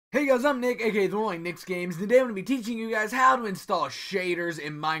Hey guys, I'm Nick, aka the one like NicsGames. Today I'm going to be teaching you guys how to install shaders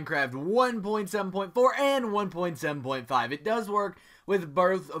in Minecraft 1.7.4 and 1.7.5. It does work with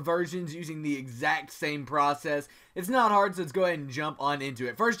both versions using the exact same process. It's not hard, so let's go ahead and jump on into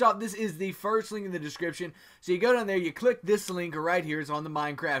it. First off, this is the first link in the description. So you go down there, you click this link right here. It's on the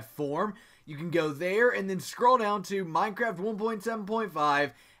Minecraft forum. You can go there and then scroll down to Minecraft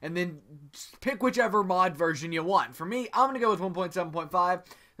 1.7.5 and then pick whichever mod version you want. For me, I'm going to go with 1.7.5.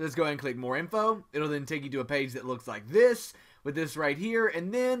 Let's go ahead and click more info. It'll then take you to a page that looks like this with this right here,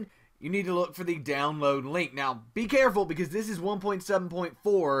 and then you need to look for the download link. Now, be careful because this is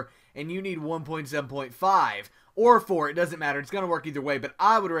 1.7.4 and you need 1.7.5 or 4. It doesn't matter. It's going to work either way, but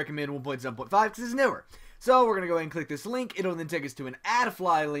I would recommend 1.7.5 because it's newer. So we're going to go ahead and click this link. It'll then take us to an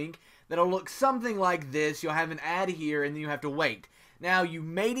AdFly link that'll look something like this. You'll have an ad here, and then you have to wait. Now, you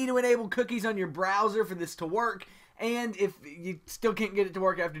may need to enable cookies on your browser for this to work. And if you still can't get it to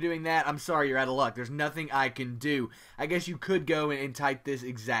work after doing that, I'm sorry, you're out of luck. There's nothing I can do. I guess you could go and type this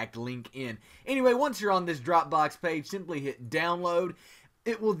exact link in. Anyway, once you're on this Dropbox page, simply hit download.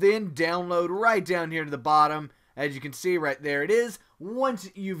 It will then download right down here to the bottom. As you can see, right there it is. Once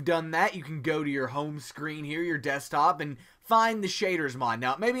you've done that, you can go to your home screen here, your desktop, and find the shaders mod.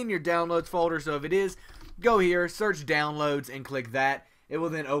 Now, it may be in your downloads folder, so if it is, go here, search downloads, and click that. It will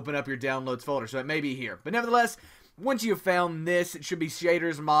then open up your downloads folder, so it may be here. But nevertheless, once you've found this, it should be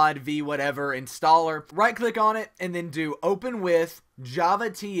shaders mod v whatever installer. Right click on it and then do open with Java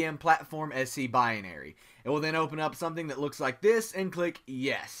TM platform SC binary. It will then open up something that looks like this and click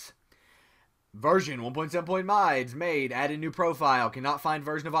yes. Version 1.7 mods made, add a new profile, cannot find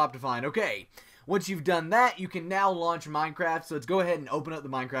version of Optifine. Okay. Once you've done that, you can now launch Minecraft, so let's go ahead and open up the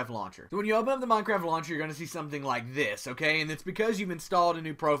Minecraft launcher. So when you open up the Minecraft launcher, you're going to see something like this, okay? And it's because you've installed a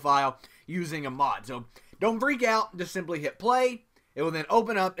new profile using a mod. So don't freak out, just simply hit play. It will then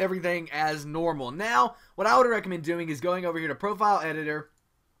open up everything as normal. Now, what I would recommend doing is going over here to Profile Editor,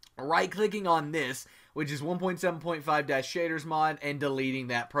 right-clicking on this, which is 1.7.5-shaders mod, and deleting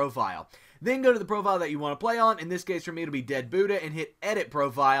that profile. Then go to the profile that you want to play on. In this case, for me, it'll be Dead Buddha, and hit Edit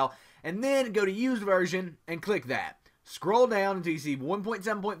Profile. And then go to Used Version and click that. Scroll down until you see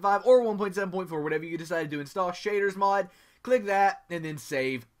 1.7.5 or 1.7.4, whatever you decided to install shaders mod. Click that and then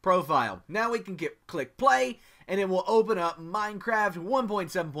Save Profile. Now we can click Play and it will open up Minecraft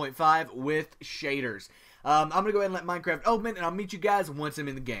 1.7.5 with shaders. I'm going to go ahead and let Minecraft open and I'll meet you guys once I'm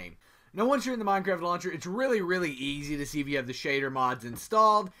in the game. Now once you're in the Minecraft launcher, it's really easy to see if you have the shader mods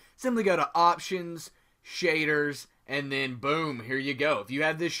installed. Simply go to Options, Shaders, and then boom, here you go. If you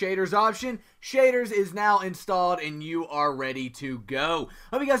have this shaders option, shaders is now installed and you are ready to go.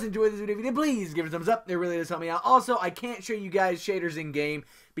 Hope you guys enjoyed this video. If you did, please give it a thumbs up. It really does help me out. Also, I can't show you guys shaders in game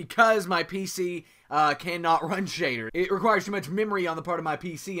because my PC cannot run shaders. It requires too much memory on the part of my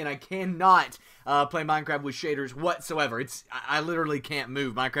PC and I cannot play Minecraft with shaders whatsoever. I literally can't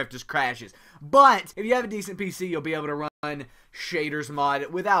move. Minecraft just crashes. But if you have a decent PC, you'll be able to run shaders mod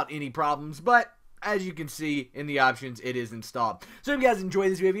without any problems. But as you can see in the options, it is installed. So if you guys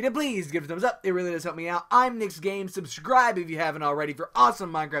enjoyed this video, please give it a thumbs up. It really does help me out. I'm NicsGames. Subscribe if you haven't already for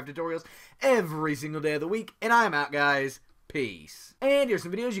awesome Minecraft tutorials every single day of the week. And I'm out, guys. Peace. And here's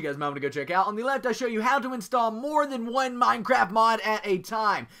some videos you guys might want to go check out. On the left, I show you how to install more than one Minecraft mod at a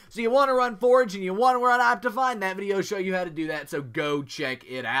time. So you want to run Forge and you want to run Optifine, that video will show you how to do that. So go check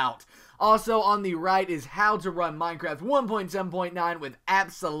it out. Also, on the right is how to run Minecraft 1.7.9 with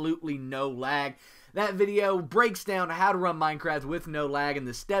absolutely no lag. That video breaks down how to run Minecraft with no lag and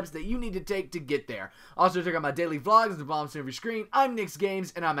the steps that you need to take to get there. Also, check out my daily vlogs at the bottom of your screen. I'm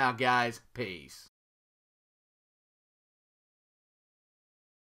NicsGames, and I'm out, guys. Peace.